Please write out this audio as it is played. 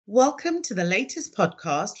Welcome to the latest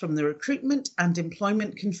podcast from the Recruitment and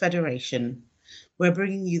Employment Confederation. We're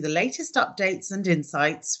bringing you the latest updates and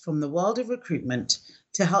insights from the world of recruitment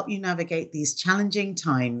to help you navigate these challenging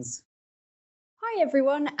times. Hi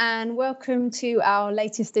everyone, and welcome to our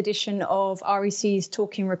latest edition of REC's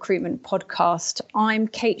Talking Recruitment podcast. I'm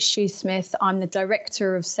Kate Shoesmith. I'm the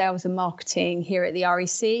Director of Sales and Marketing here at the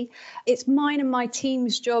REC. It's mine and my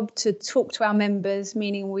team's job to talk to our members,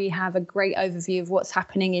 meaning we have a great overview of what's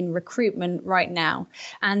happening in recruitment right now.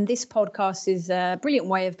 And this podcast is a brilliant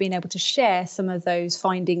way of being able to share some of those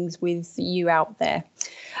findings with you out there.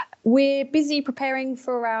 We're busy preparing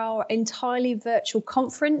for our entirely virtual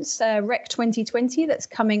conference, REC 2020, that's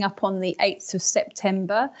coming up on the 8th of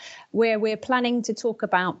September, where we're planning to talk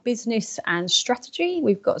about business and strategy.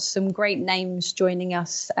 We've got some great names joining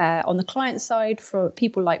us on the client side for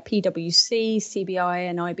people like PwC, CBI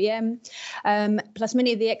and IBM, plus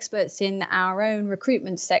many of the experts in our own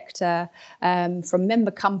recruitment sector from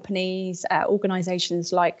member companies,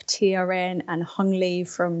 organisations like TRN and Hungly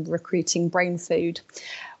from Recruiting Brain Food.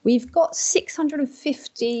 We've got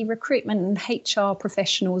 650 recruitment and HR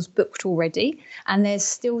professionals booked already, and there's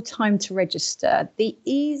still time to register. The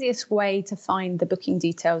easiest way to find the booking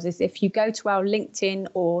details is if you go to our LinkedIn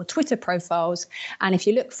or Twitter profiles, and if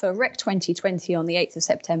you look for REC 2020 on the 8th of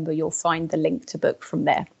September, you'll find the link to book from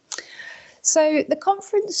there. So the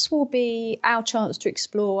conference will be our chance to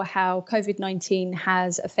explore how COVID-19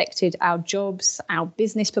 has affected our jobs, our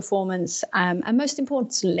business performance, and most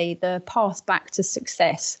importantly, the path back to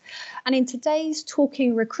success. And in today's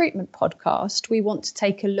Talking Recruitment podcast, we want to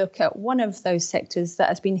take a look at one of those sectors that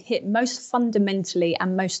has been hit most fundamentally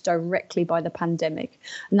and most directly by the pandemic,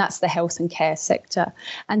 and that's the health and care sector,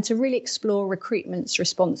 and to really explore recruitment's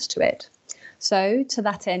response to it. So to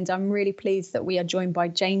that end, I'm really pleased that we are joined by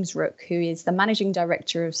James Rook, who is the Managing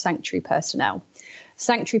Director of Sanctuary Personnel.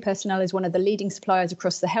 Sanctuary Personnel is one of the leading suppliers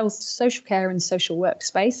across the health, social care and social work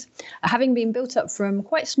space, having been built up from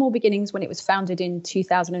quite small beginnings when it was founded in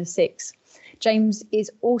 2006. James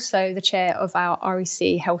is also the chair of our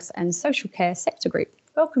REC Health and Social Care Sector Group.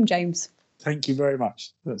 Welcome, James. Thank you very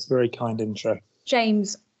much. That's a very kind intro.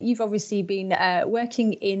 James, you've obviously been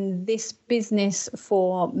working in this business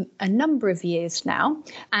for a number of years now.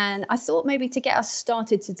 And I thought maybe to get us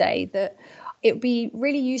started today that it would be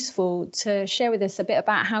really useful to share with us a bit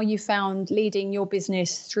about how you found leading your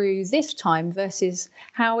business through this time versus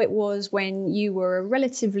how it was when you were a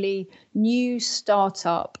relatively new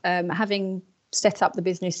startup, having set up the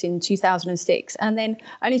business in 2006 and then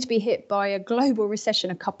only to be hit by a global recession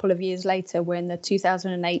a couple of years later when the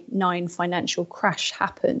 2008-9 financial crash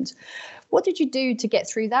happened. What did you do to get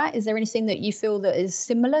through that? Is there anything that you feel that is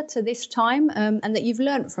similar to this time and that you've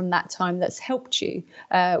learned from that time that's helped you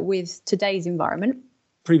with today's environment?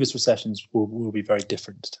 Previous recessions will be very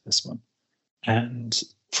different to this one. And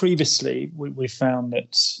previously, we found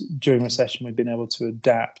that during recession, we've been able to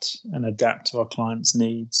adapt to our clients'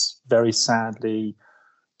 needs. Very sadly,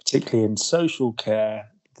 particularly in social care,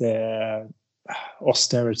 their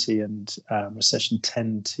austerity and recession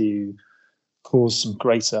tend to cause some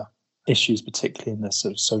greater issues, particularly in the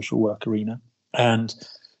sort of social work arena, and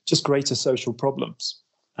just greater social problems.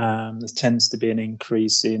 There tends to be an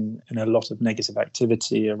increase in a lot of negative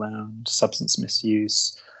activity around substance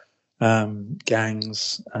misuse,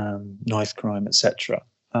 gangs, knife crime, etc.,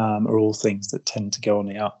 are all things that tend to go on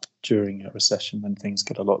the up during a recession when things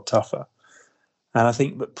get a lot tougher. And I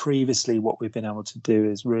think that previously what we've been able to do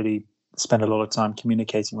is really spend a lot of time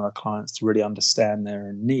communicating with our clients to really understand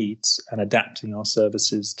their needs and adapting our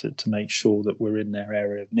services to make sure that we're in their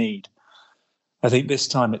area of need. I think this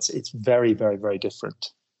time it's very, very, very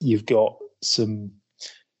different. You've got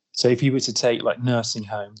so if you were to take like nursing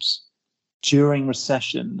homes, during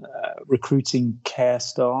recession, recruiting care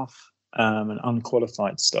staff and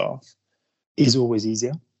unqualified staff is always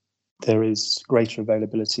easier. There is greater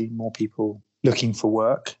availability, more people looking for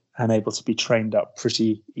work and able to be trained up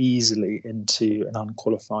pretty easily into an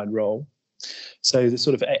unqualified role. So the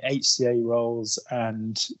sort of HCA roles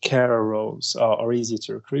and carer roles are easier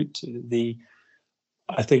to recruit to.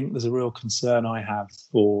 I think there's a real concern I have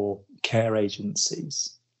for care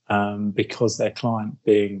agencies because their client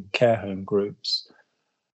being care home groups.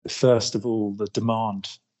 First of all, the demand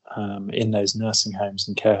in those nursing homes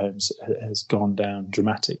and care homes has gone down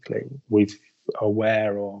dramatically. We're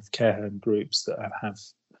aware of care home groups that have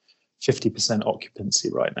 50% occupancy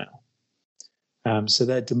right now. So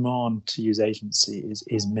their demand to use agency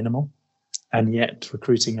is minimal, and yet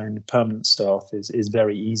recruiting only permanent staff is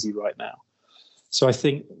very easy right now. So I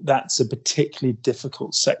think that's a particularly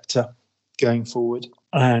difficult sector going forward.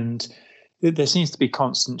 And there seems to be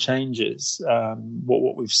constant changes.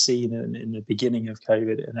 What we've seen in the beginning of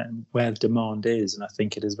COVID and where the demand is, and I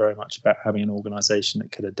think it is very much about having an organisation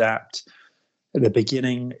that could adapt. At the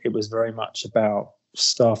beginning, it was very much about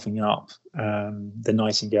staffing up the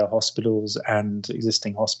Nightingale hospitals and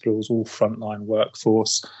existing hospitals, all frontline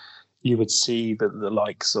workforce. You would see that the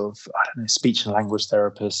likes of, I don't know, speech and language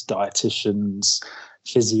therapists, dietitians,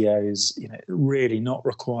 physios, really not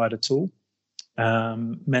required at all.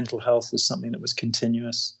 Mental health was something that was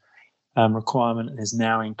continuous. Requirement and is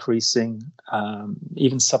now increasing.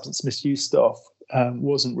 Even substance misuse staff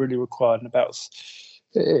wasn't really required. And about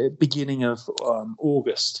beginning of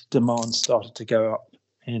August, demand started to go up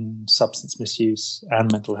in substance misuse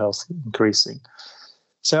and mental health increasing.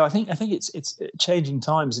 So I think it's changing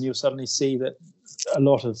times, and you'll suddenly see that a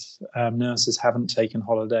lot of nurses haven't taken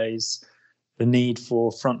holidays. The need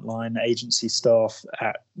for frontline agency staff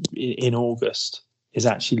in August is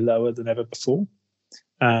actually lower than ever before.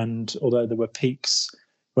 And although there were peaks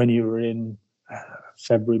when you were in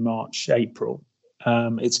February, March, April,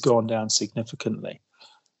 it's gone down significantly.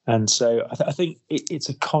 And so I think it's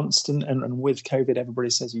a constant, and with COVID,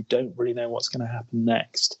 everybody says you don't really know what's going to happen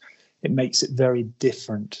next. It makes it very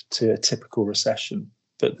different to a typical recession.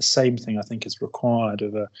 But the same thing, I think, is required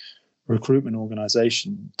of a recruitment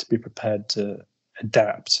organisation to be prepared to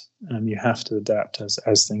adapt. You have to adapt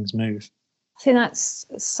as things move. I think that's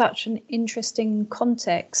such an interesting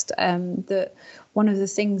context, that one of the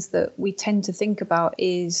things that we tend to think about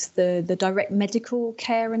is the direct medical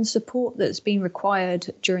care and support that's been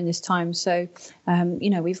required during this time. So,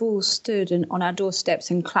 we've all stood on our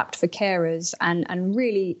doorsteps and clapped for carers and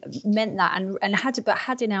really meant that and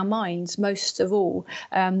had in our minds, most of all,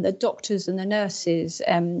 the doctors and the nurses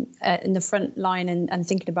in the front line and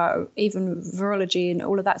thinking about even virology and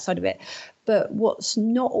all of that side of it. But what's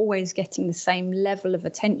not always getting the same level of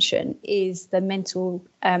attention is the mental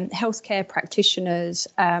health care practitioners,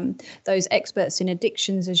 those experts in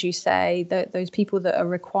addictions, as you say, those people that are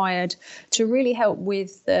required to really help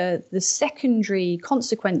with the secondary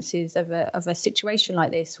consequences of a situation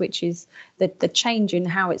like this, which is the change in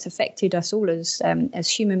how it's affected us all as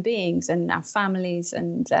human beings and our families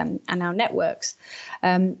and our networks.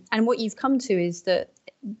 And what you've come to is that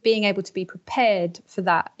being able to be prepared for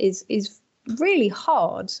that is really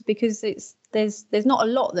hard, because there's not a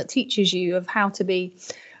lot that teaches you of how to be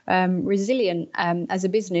resilient as a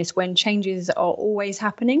business when changes are always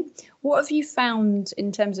happening. What have you found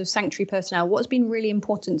in terms of Sanctuary personnel? What's been really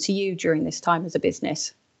important to you during this time as a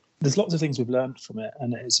business? There's lots of things we've learned from it,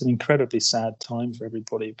 and it's an incredibly sad time for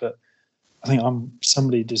everybody. But I think I'm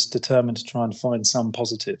somebody just determined to try and find some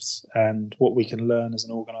positives and what we can learn as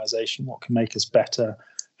an organisation, what can make us better,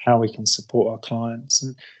 how we can support our clients.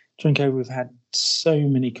 And during COVID, we've had so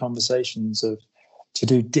many conversations to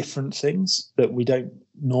do different things that we don't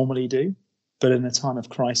normally do. But in a time of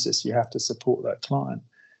crisis, you have to support that client.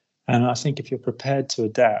 And I think if you're prepared to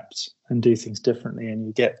adapt and do things differently and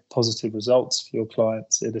you get positive results for your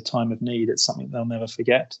clients at a time of need, it's something they'll never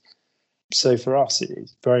forget. So for us,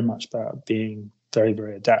 it's very much about being very,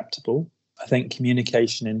 very adaptable. I think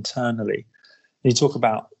communication internally, you talk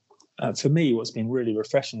about, for me, what's been really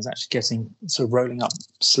refreshing is actually rolling up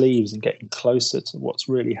sleeves and getting closer to what's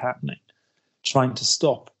really happening, trying to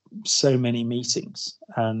stop so many meetings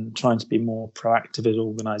and trying to be more proactive as an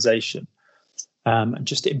organisation, and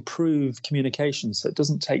just improve communication so it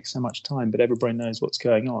doesn't take so much time, but everybody knows what's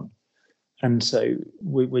going on. And so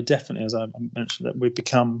we're definitely, as I mentioned, that we've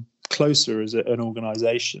become closer as an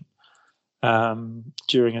organisation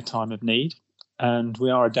during a time of need, and we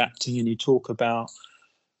are adapting. And you talk about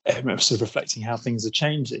sort of reflecting how things are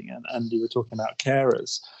changing, and you were talking about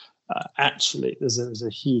carers. Actually, there's a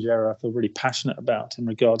huge area I feel really passionate about in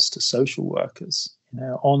regards to social workers.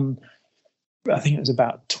 I think it was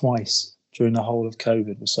about twice during the whole of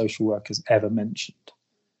COVID were social workers ever mentioned.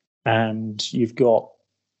 And you've got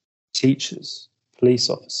teachers, police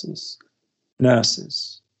officers,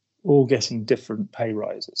 nurses, all getting different pay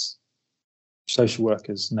rises. Social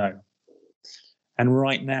workers, no. And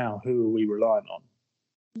right now, who are we relying on?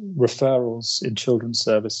 Referrals in children's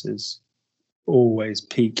services always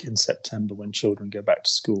peak in September when children go back to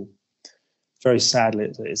school. Very sadly,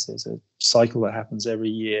 it's a cycle that happens every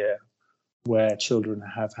year where children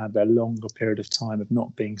have had their longer period of time of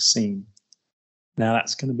not being seen. Now,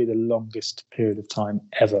 that's going to be the longest period of time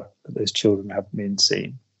ever that those children have been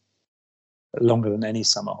seen, longer than any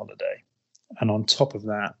summer holiday. And on top of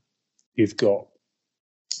that, you've got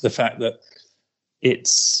the fact that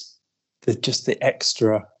it's just the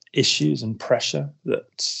extra issues and pressure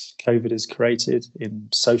that COVID has created in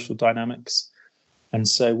social dynamics. And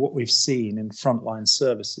so what we've seen in frontline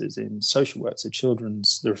services in social work, so the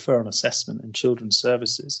referral and assessment and children's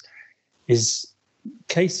services, is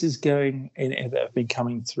cases that have been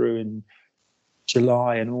coming through in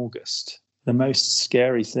July and August. The most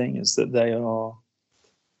scary thing is that they are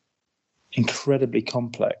incredibly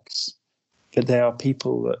complex, but they are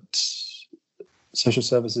people that social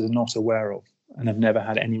services are not aware of and have never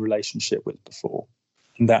had any relationship with before.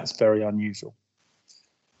 And that's very unusual.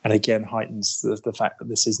 And again, heightens the fact that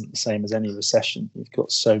this isn't the same as any recession. You've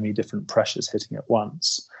got so many different pressures hitting at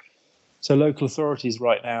once. So local authorities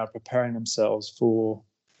right now are preparing themselves for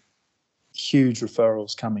huge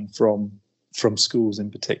referrals coming from schools in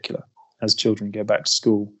particular as children go back to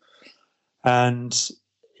school. And,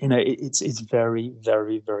 it's very,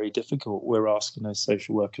 very, very difficult. We're asking those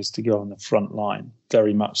social workers to go on the front line,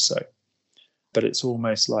 very much so. But it's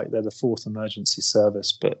almost like they're the fourth emergency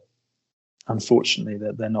service, but unfortunately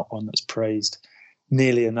they're not one that's praised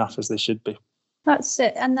nearly enough as they should be. That's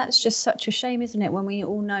it. And that's just such a shame, isn't it, when we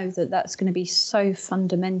all know that that's going to be so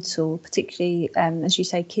fundamental, particularly, as you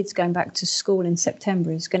say, kids going back to school in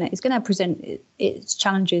September is going to present its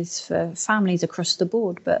challenges for families across the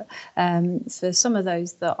board. But for some of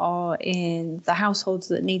those that are in the households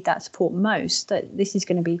that need that support most, that this is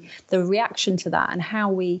going to be the reaction to that, and how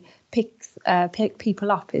we pick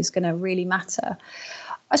people up is going to really matter.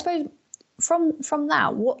 I suppose from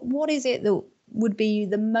that, what is it that would be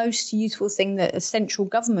the most useful thing that a central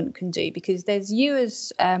government can do? Because there's you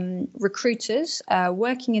as recruiters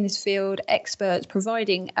working in this field, experts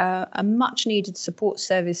providing a much needed support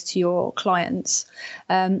service to your clients.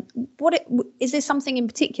 Is there something in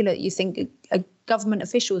particular that you think government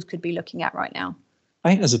officials could be looking at right now? I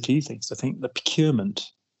think there's a few things. I think the procurement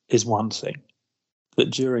is one thing. That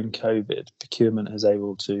during COVID, procurement is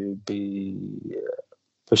able to be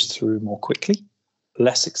pushed through more quickly.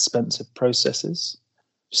 Less expensive processes,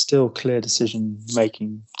 still clear decision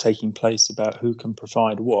making taking place about who can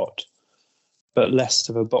provide what, but less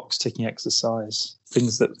of a box ticking exercise,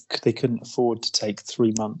 things that they couldn't afford to take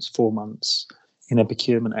 3 months, 4 months in a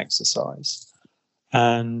procurement exercise.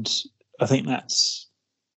 And I think that's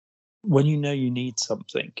when you need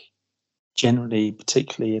something, generally,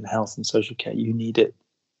 particularly in health and social care, you need it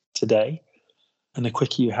today. And the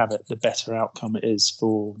quicker you have it, the better outcome it is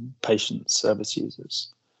for patient service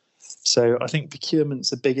users. So I think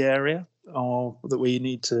procurement's a big area that we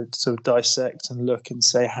need to sort of dissect and look and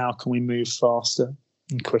say, how can we move faster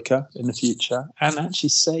and quicker in the future and actually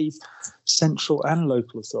save central and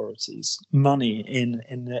local authorities money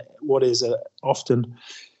in what is often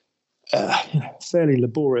fairly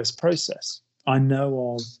laborious process. I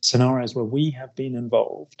know of scenarios where we have been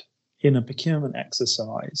involved in a procurement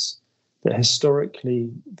exercise that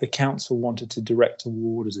historically the council wanted to direct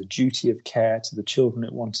award as a duty of care to the children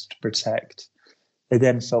it wanted to protect. They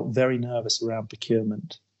then felt very nervous around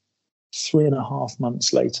procurement. 3.5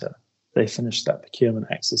 months later, they finished that procurement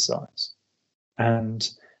exercise. And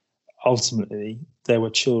ultimately, there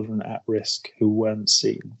were children at risk who weren't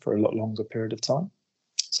seen for a lot longer period of time.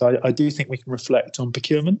 So I do think we can reflect on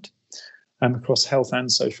procurement across health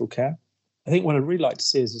and social care. I think what I'd really like to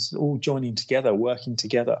see is us all joining together, working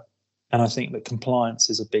together. And I think that compliance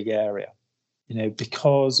is a big area,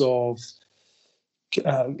 because of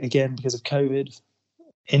COVID,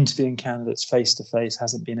 interviewing candidates face to face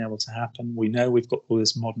hasn't been able to happen. We know we've got all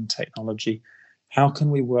this modern technology. How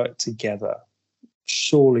can we work together?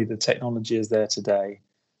 Surely the technology is there today,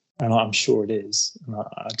 and I'm sure it is. And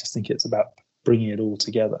I just think it's about bringing it all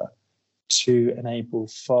together to enable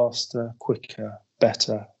faster, quicker,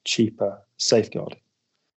 better, cheaper safeguarding.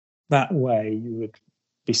 That way, you would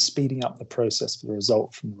be speeding up the process for the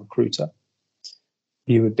result from the recruiter.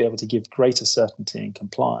 You would be able to give greater certainty in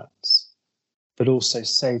compliance, but also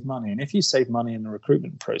save money. And if you save money in the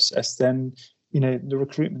recruitment process, then the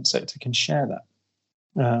recruitment sector can share that.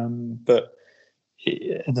 But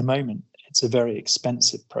at the moment, it's a very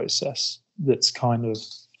expensive process that's kind of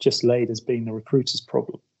just laid as being the recruiter's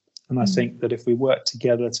problem. And I think that if we work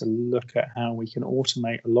together to look at how we can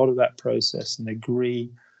automate a lot of that process and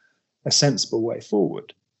agree a sensible way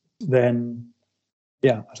forward, then,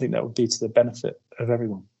 I think that would be to the benefit of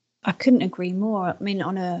everyone. I couldn't agree more. I mean,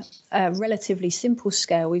 on a relatively simple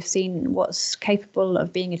scale, we've seen what's capable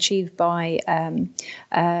of being achieved by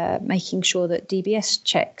making sure that DBS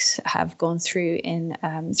checks have gone through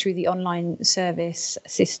through the online service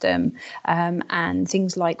system, and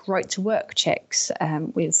things like right to work checks.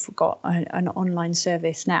 We've got an online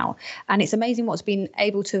service now, and it's amazing what's been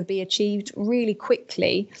able to be achieved really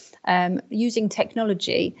quickly using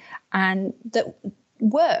technology, and that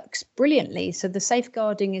works brilliantly. So the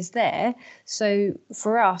safeguarding is there. So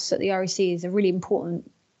for us at the REC is a really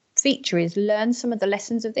important feature is learn some of the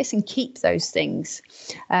lessons of this and keep those things.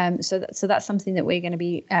 So that's something that we're going to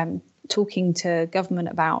be talking to government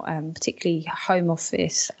about, particularly Home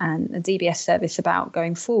Office and the DBS service about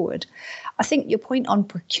going forward. I think your point on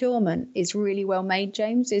procurement is really well made,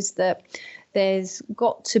 James, is that there's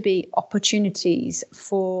got to be opportunities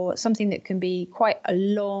for something that can be quite a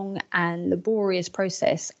long and laborious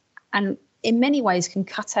process, and in many ways can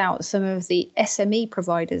cut out some of the SME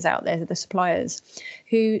providers out there, the suppliers,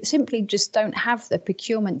 who simply just don't have the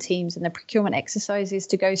procurement teams and the procurement exercises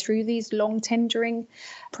to go through these long tendering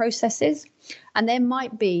processes. And there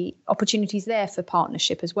might be opportunities there for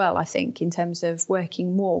partnership as well, I think, in terms of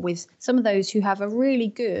working more with some of those who have a really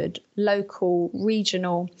good local,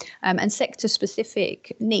 regional and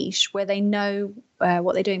sector-specific niche where they know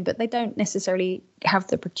what they're doing, but they don't necessarily have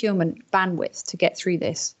the procurement bandwidth to get through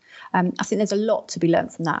this. I think there's a lot to be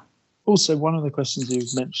learned from that. Also, one of the questions you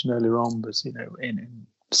mentioned earlier on was, in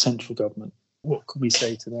central government, what could we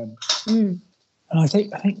say to them? And I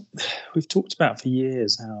think we've talked about for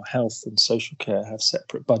years how health and social care have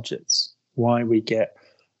separate budgets, why we get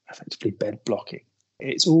effectively bed blocking.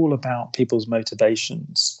 It's all about people's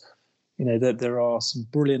motivations. That there are some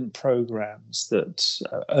brilliant programs that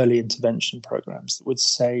early intervention programs that would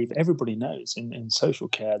save. Everybody knows in social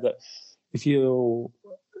care that if you're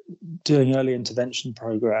doing early intervention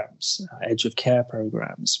programs, edge of care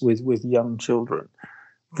programs with young children,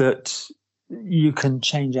 that you can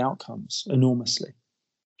change outcomes enormously.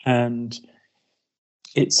 And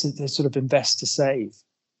it's a sort of invest to save.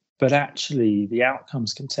 But actually, the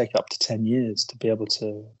outcomes can take up to 10 years to be able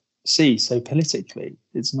to see. So politically,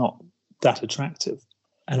 it's not that attractive.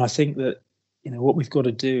 And I think that, what we've got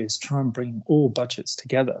to do is try and bring all budgets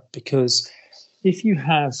together, because if you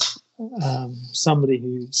have somebody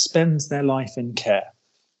who spends their life in care,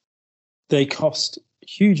 they cost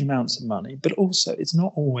huge amounts of money, but also it's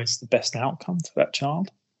not always the best outcome for that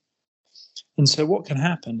child. And so what can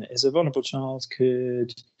happen is a vulnerable child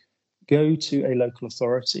could go to a local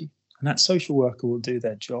authority, and that social worker will do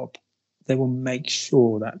their job. They will make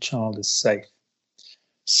sure that child is safe.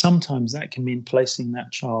 Sometimes that can mean placing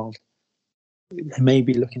that child, they may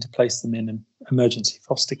be looking to place them in emergency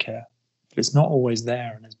foster care, but it's not always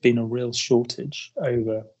there, and there's been a real shortage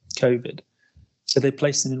over COVID. So they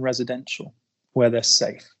place them in residential where they're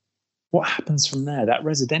safe. What happens from there? That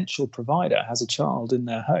residential provider has a child in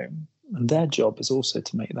their home, and their job is also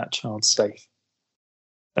to make that child safe.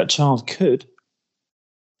 That child could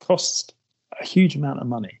cost a huge amount of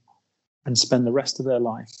money and spend the rest of their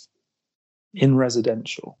life in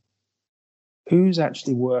residential. Who's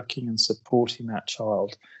actually working and supporting that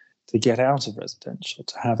child to get out of residential,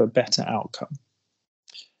 to have a better outcome?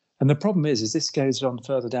 And the problem is this goes on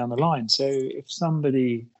further down the line. So if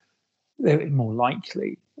somebody, they're more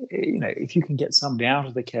likely, if you can get somebody out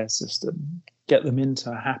of the care system, get them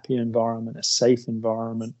into a happy environment, a safe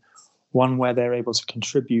environment, one where they're able to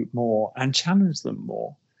contribute more and challenge them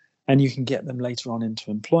more, and you can get them later on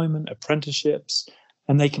into employment, apprenticeships,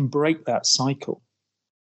 and they can break that cycle.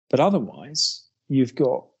 But otherwise, you've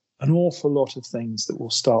got an awful lot of things that will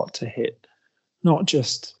start to hit, not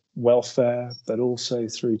just welfare, but also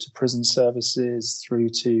through to prison services, through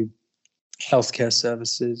to healthcare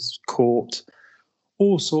services, court,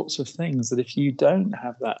 all sorts of things that if you don't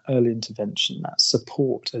have that early intervention, that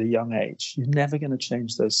support at a young age, you're never going to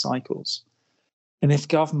change those cycles. And if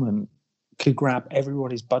government could grab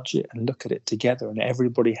everybody's budget and look at it together and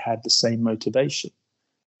everybody had the same motivation,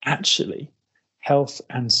 actually, health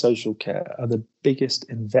and social care are the biggest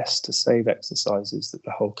invest to save exercises that the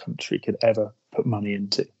whole country could ever put money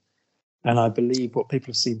into. And I believe what people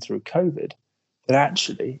have seen through COVID, that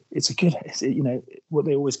actually what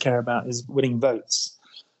they always care about is winning votes.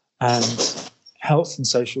 And health and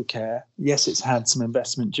social care, yes, it's had some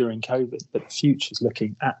investment during COVID, but the future's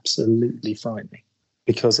looking absolutely frightening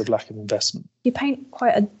because of lack of investment. You paint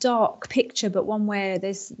quite a dark picture, but one where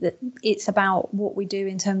it's about what we do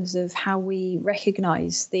in terms of how we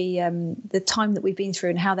recognise the time that we've been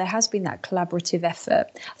through and how there has been that collaborative effort.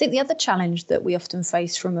 I think the other challenge that we often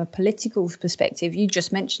face from a political perspective, you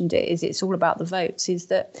just mentioned it, is it's all about the votes,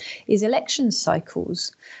 is election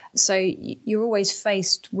cycles. So you're always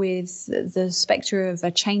faced with the spectre of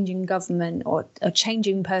a changing government or a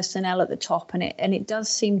changing personnel at the top, and it does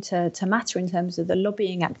seem to matter in terms of the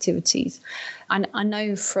lobbying activities. And I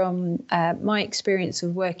know from my experience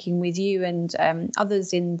of working with you and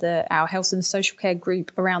others in our health and social care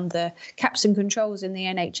group around the caps and controls in the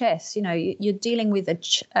NHS, you're dealing with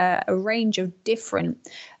a range of different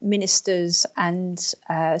ministers and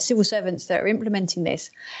civil servants that are implementing this.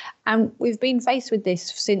 And we've been faced with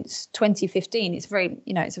this since 2015. It's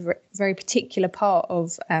it's a very particular part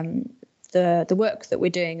of the work that we're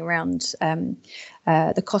doing around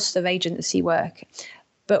the cost of agency work.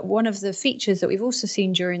 But one of the features that we've also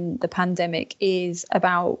seen during the pandemic is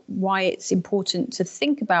about why it's important to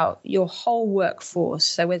think about your whole workforce.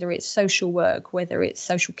 So whether it's social work, whether it's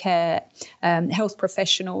social care, health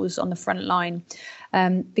professionals on the front line,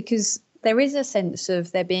 because there is a sense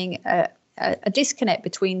of there being a disconnect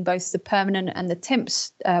between both the permanent and the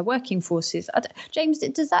temps working forces. James,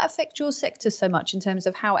 does that affect your sector so much in terms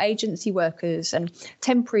of how agency workers and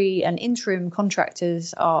temporary and interim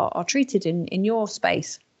contractors are treated in your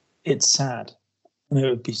space? It's sad. And it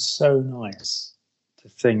would be so nice to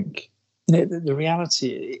think. The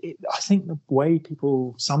reality, I think the way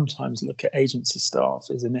people sometimes look at agency staff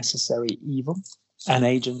is a necessary evil. And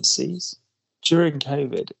agencies, during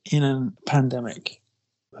COVID, in a pandemic,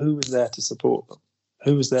 who was there to support them?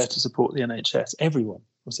 Who was there to support the NHS? Everyone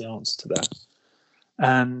was the answer to that.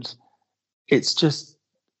 And it's just,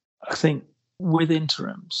 I think, with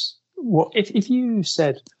interims, if you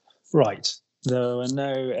said, right, there are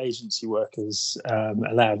no agency workers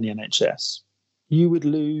allowed in the NHS, you would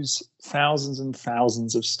lose thousands and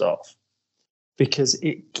thousands of staff because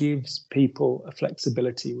it gives people a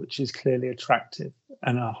flexibility which is clearly attractive,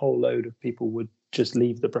 and a whole load of people would just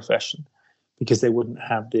leave the profession because they wouldn't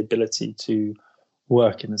have the ability to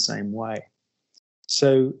work in the same way.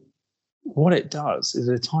 So what it does is,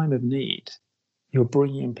 at a time of need, you're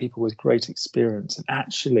bringing in people with great experience. And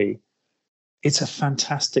actually, it's a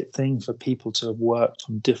fantastic thing for people to have worked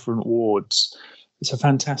on different wards. It's a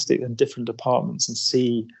fantastic in different departments and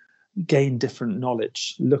gain different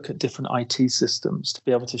knowledge, look at different IT systems to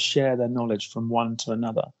be able to share their knowledge from one to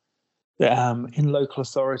another. In local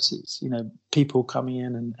authorities, people coming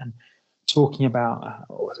in and talking about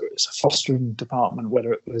whether it was a fostering department,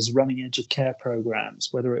 whether it was running educare programs,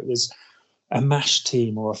 whether it was a MASH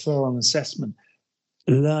team or a referral and assessment,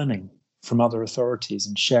 learning from other authorities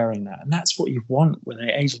and sharing that. And that's what you want with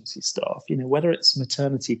agency staff, whether it's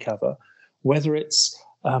maternity cover, whether it's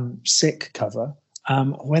sick cover,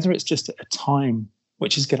 whether it's just a time,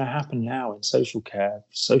 which is going to happen now in social care,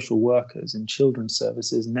 social workers, in children's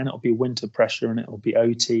services, and then it'll be winter pressure, and it'll be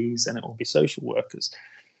OTs, and it will be social workers.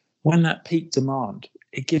 When that peak demand,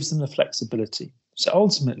 it gives them the flexibility. So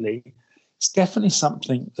ultimately, it's definitely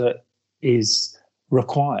something that is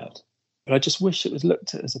required. But I just wish it was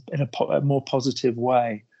looked at in a more positive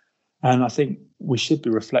way. And I think we should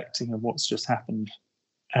be reflecting on what's just happened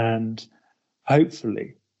and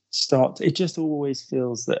hopefully it just always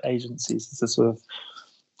feels that agencies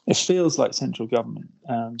it feels like central government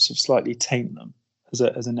sort of slightly taint them as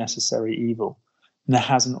a necessary evil. And there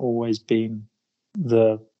hasn't always been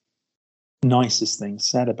the nicest things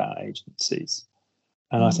said about agencies.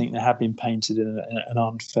 And I think they have been painted in an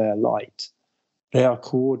unfair light. They are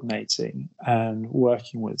coordinating and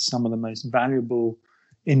working with some of the most valuable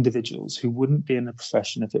individuals who wouldn't be in the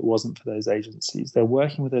profession if it wasn't for those agencies. They're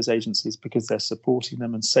working with those agencies because they're supporting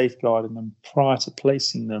them and safeguarding them prior to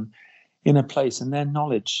placing them in a place, and their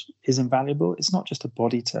knowledge is invaluable. It's not just a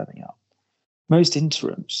body turning up. Most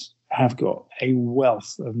interims have got a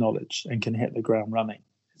wealth of knowledge and can hit the ground running.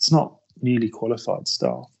 It's not newly qualified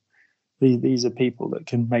staff. These are people that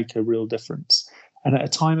can make a real difference. And at a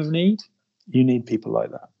time of need, you need people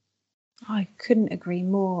like that. I couldn't agree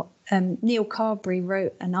more. Neil Carberry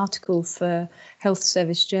wrote an article for Health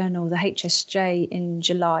Service Journal, the HSJ, in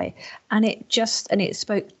July, and it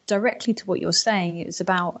spoke directly to what you're saying. It was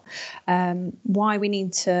about why we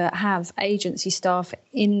need to have agency staff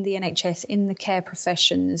in the NHS, in the care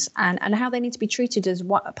professions, and how they need to be treated as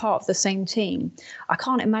part of the same team. I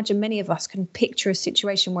can't imagine many of us can picture a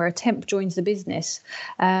situation where a temp joins the business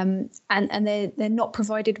and they're not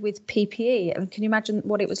provided with PPE. Can you imagine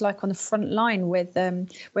what it was like on the front line where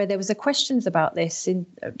there was questions about this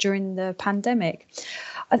during the pandemic?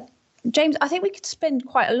 James, I think we could spend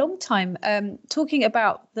quite a long time talking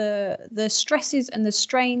about the stresses and the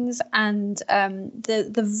strains and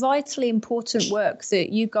the vitally important work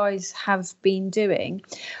that you guys have been doing.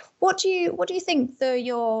 What do you think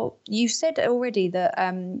you said already that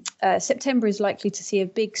September is likely to see a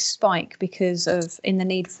big spike because of in the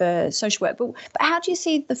need for social work, but how do you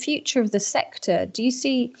see the future of the sector? Do you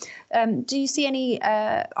see any,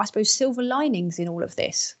 I suppose, silver linings in all of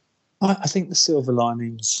this? I think the silver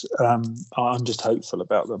linings, I'm just hopeful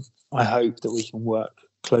about them. I hope that we can work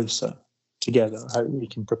closer together. I hope we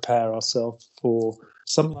can prepare ourselves for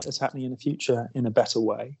something like this happening in the future in a better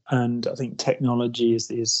way. And I think technology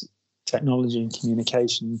technology and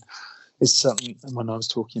communication is something, when I was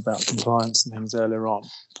talking about compliance and things earlier on.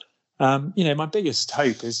 My biggest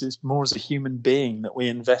hope is more as a human being that we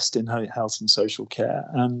invest in health and social care.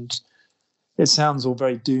 And it sounds all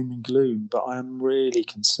very doom and gloom, but I am really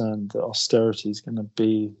concerned that austerity is going to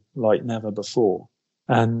be like never before.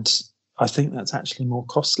 And I think that's actually more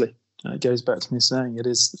costly. It goes back to me saying it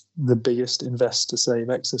is the biggest invest to save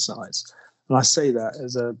exercise. And I say that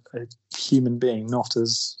as a human being, not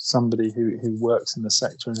as somebody who works in the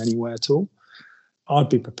sector in any way at all. I'd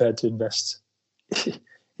be prepared to invest. Do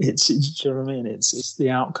you know what I mean? It's the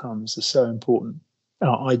outcomes are so important.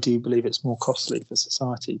 I do believe it's more costly for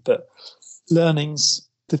society, but learnings,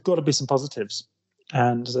 there've got to be some positives.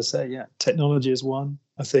 And as I say, technology is one.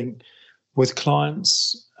 I think with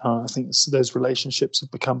clients, I think those relationships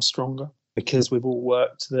have become stronger because we've all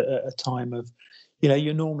worked at a time of,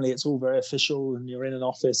 you're normally, it's all very official and you're in an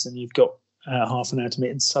office and you've got half an hour to meet,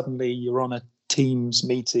 and suddenly you're on a Teams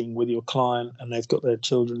meeting with your client and they've got their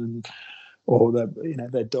children or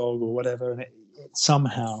their dog or whatever, and it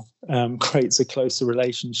somehow creates a closer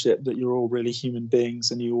relationship that you're all really human beings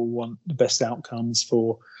and you all want the best outcomes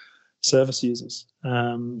for service users.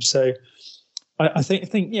 So I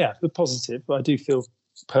think the positive. I do feel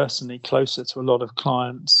personally closer to a lot of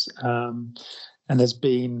clients, and there's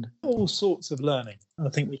been all sorts of learning. I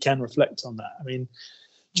think we can reflect on that. I mean,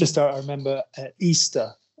 I remember at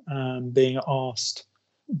Easter being asked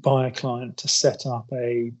by a client to set up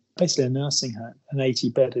basically a nursing home, an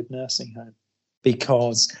 80-bedded nursing home,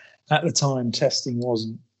 because at the time testing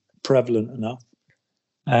wasn't prevalent enough.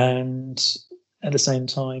 And at the same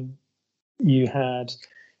time, you had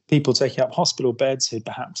people taking up hospital beds who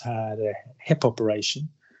perhaps had a hip operation,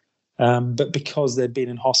 but because they'd been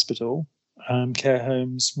in hospital, care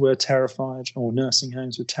homes were terrified, or nursing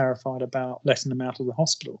homes were terrified about letting them out of the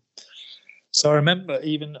hospital. So I remember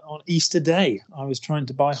even on Easter Day, I was trying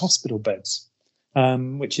to buy hospital beds,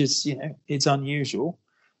 which is, it's unusual.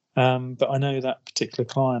 But I know that particular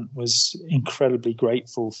client was incredibly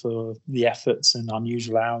grateful for the efforts and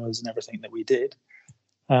unusual hours and everything that we did.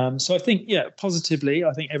 So I think, positively,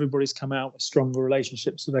 I think everybody's come out with stronger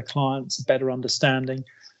relationships with their clients, a better understanding.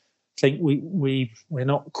 I think we're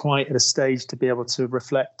not quite at a stage to be able to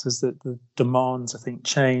reflect as the demands, I think,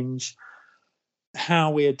 change.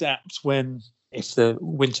 How we adapt if the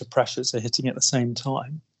winter pressures are hitting at the same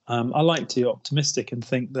time. I like to be optimistic and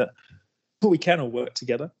think that we can all work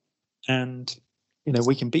together and,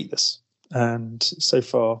 we can beat this. And so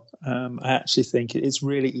far, I actually think it's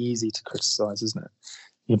really easy to criticise, isn't it?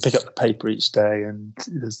 You pick up the paper each day and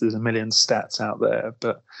there's a million stats out there,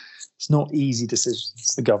 but it's not easy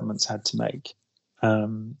decisions the government's had to make.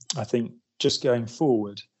 I think just going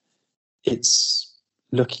forward, it's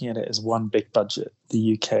looking at it as one big budget,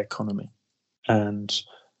 the UK economy, and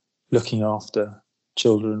looking after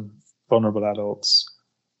children, vulnerable adults.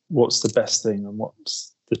 What's the best thing and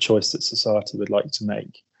what's the choice that society would like to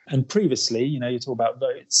make? And previously, you talk about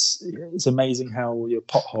votes. It's amazing how all your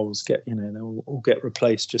potholes get, they'll all get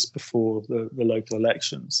replaced just before the local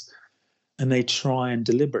elections. And they try and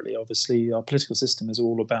deliberately, obviously, our political system is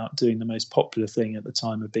all about doing the most popular thing at the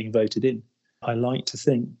time of being voted in. I like to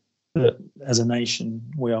think that as a nation,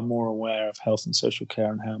 we are more aware of health and social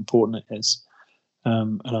care and how important it is.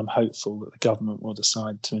 And I'm hopeful that the government will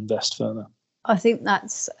decide to invest further. I think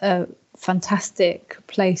that's a fantastic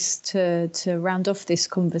place to round off this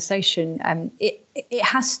conversation. It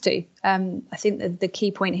has to. I think that the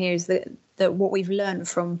key point here is that what we've learned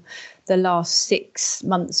from the last 6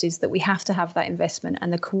 months is that we have to have that investment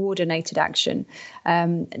and the coordinated action.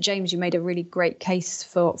 James, you made a really great case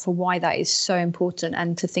for why that is so important,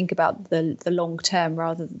 and to think about the long term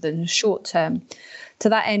rather than the short term. To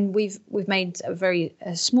that end, we've made a very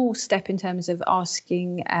small step in terms of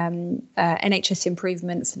asking NHS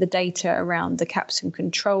Improvement for the data around the caps and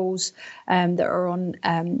controls that are on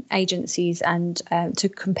agencies, and to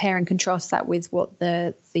compare and contrast that with what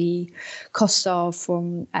the costs are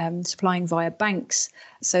from supplying via banks,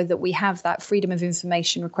 so that we have that freedom of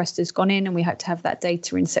information request has gone in, and we hope to have that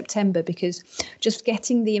data in September, because just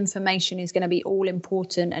getting the information is going to be all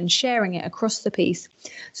important, and sharing it across the piece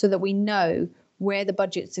so that we know where the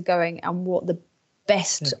budgets are going and what the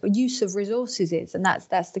best use of resources is. And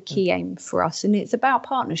that's the key aim for us. And it's about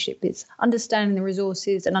partnership. It's understanding the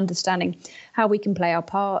resources and understanding how we can play our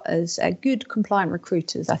part as good compliant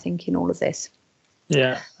recruiters, I think, in all of this.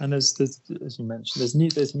 Yeah, and there's as you mentioned,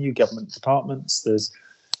 there's new government departments. There's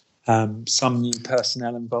some new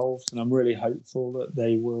personnel involved, and I'm really hopeful that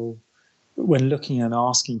they will, when looking and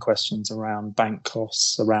asking questions around bank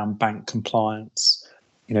costs, around bank compliance,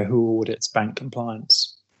 who audits bank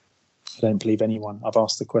compliance? I don't believe anyone. I've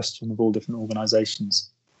asked the question of all different organisations.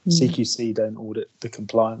 CQC don't audit the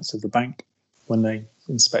compliance of the bank when they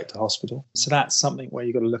inspect a hospital. So that's something where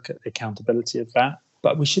you've got to look at the accountability of that.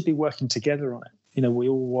 But we should be working together on it. We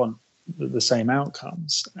all want the same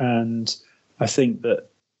outcomes. And I think that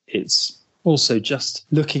it's also just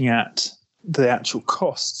looking at the actual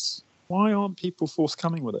costs. Why aren't people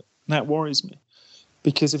forthcoming with it? And that worries me.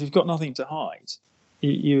 Because if you've got nothing to hide,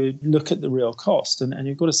 you look at the real cost and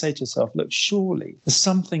you've got to say to yourself, look, surely there's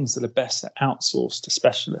some things that are best outsourced to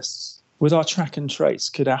specialists. With our track and trace,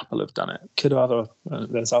 could Apple have done it? Could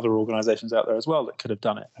there's other organisations out there as well that could have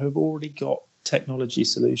done it, who have already got technology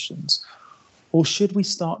solutions? Or should we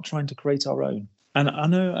start trying to create our own? And I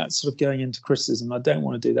know that's sort of going into criticism. I don't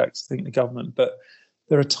want to do that because I think the government, but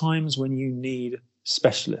there are times when you need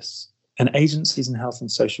specialists, and agencies in health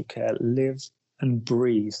and social care live and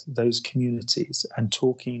breathe those communities and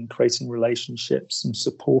talking, creating relationships and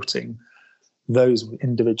supporting those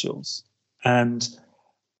individuals. And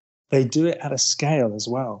they do it at a scale as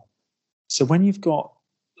well. So when you've got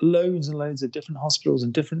loads and loads of different hospitals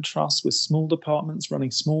and different trusts with small departments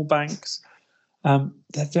running small banks,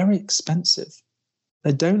 they're very expensive.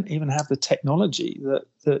 They don't even have the technology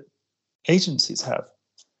that agencies have.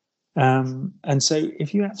 And so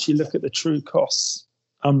if you actually look at the true costs,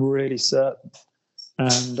 I'm really certain.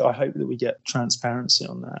 And I hope that we get transparency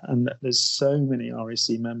on that. And that there's so many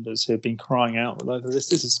REC members who have been crying out. This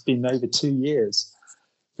has been over 2 years,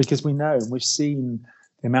 because we know and we've seen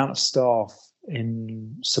the amount of staff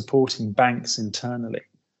in supporting banks internally,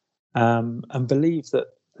 and believe that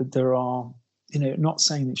there are, not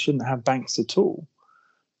saying that you shouldn't have banks at all,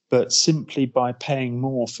 but simply by paying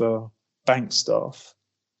more for bank staff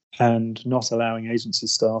and not allowing agency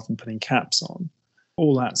staff and putting caps on,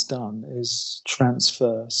 all that's done is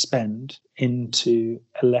transfer spend into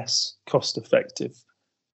a less cost-effective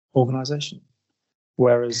organisation,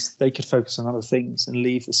 whereas they could focus on other things and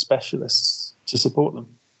leave the specialists to support them,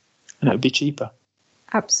 and it would be cheaper.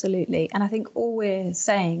 Absolutely. And I think all we're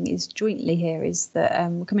saying is jointly here is that,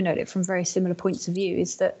 coming at it from very similar points of view,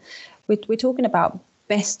 is that we're talking about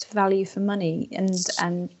best value for money,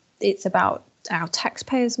 and it's about our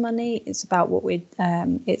taxpayers' money. It's about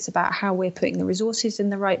it's about how we're putting the resources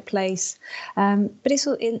in the right place. But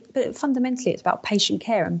fundamentally, it's about patient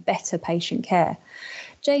care and better patient care.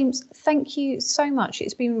 James, thank you so much.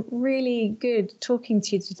 It's been really good talking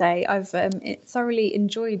to you today. I've thoroughly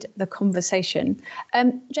enjoyed the conversation.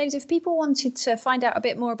 James, if people wanted to find out a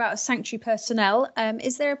bit more about Sanctuary Personnel,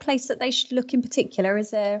 is there a place that they should look in particular?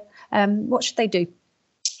 What should they do?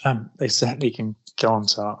 They certainly can go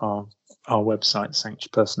onto our website,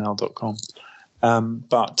 sanctuarypersonnel.com.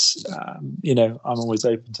 But I'm always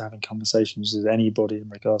open to having conversations with anybody in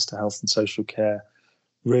regards to health and social care.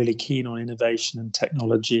 Really keen on innovation and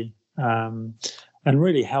technology, and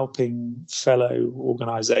really helping fellow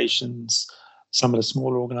organisations, some of the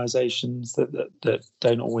smaller organisations that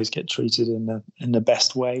don't always get treated in the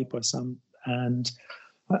best way by some. And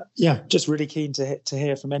just really keen to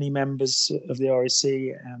hear from any members of the REC,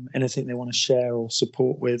 anything they want to share or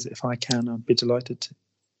support with. If I can, I'd be delighted to.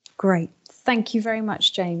 Great. Thank you very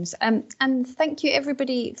much, James. And thank you,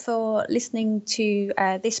 everybody, for listening to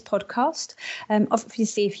this podcast.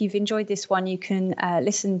 Obviously, if you've enjoyed this one, you can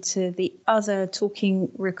listen to the other Talking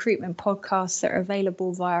Recruitment podcasts that are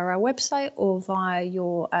available via our website or via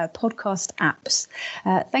your podcast apps.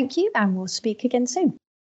 Thank you, and we'll speak again soon.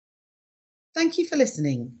 Thank you for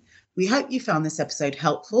listening. We hope you found this episode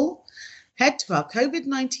helpful. Head to our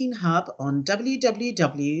COVID-19 hub on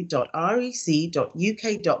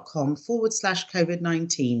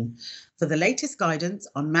www.rec.uk.com/COVID-19 for the latest guidance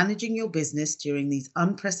on managing your business during these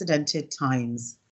unprecedented times.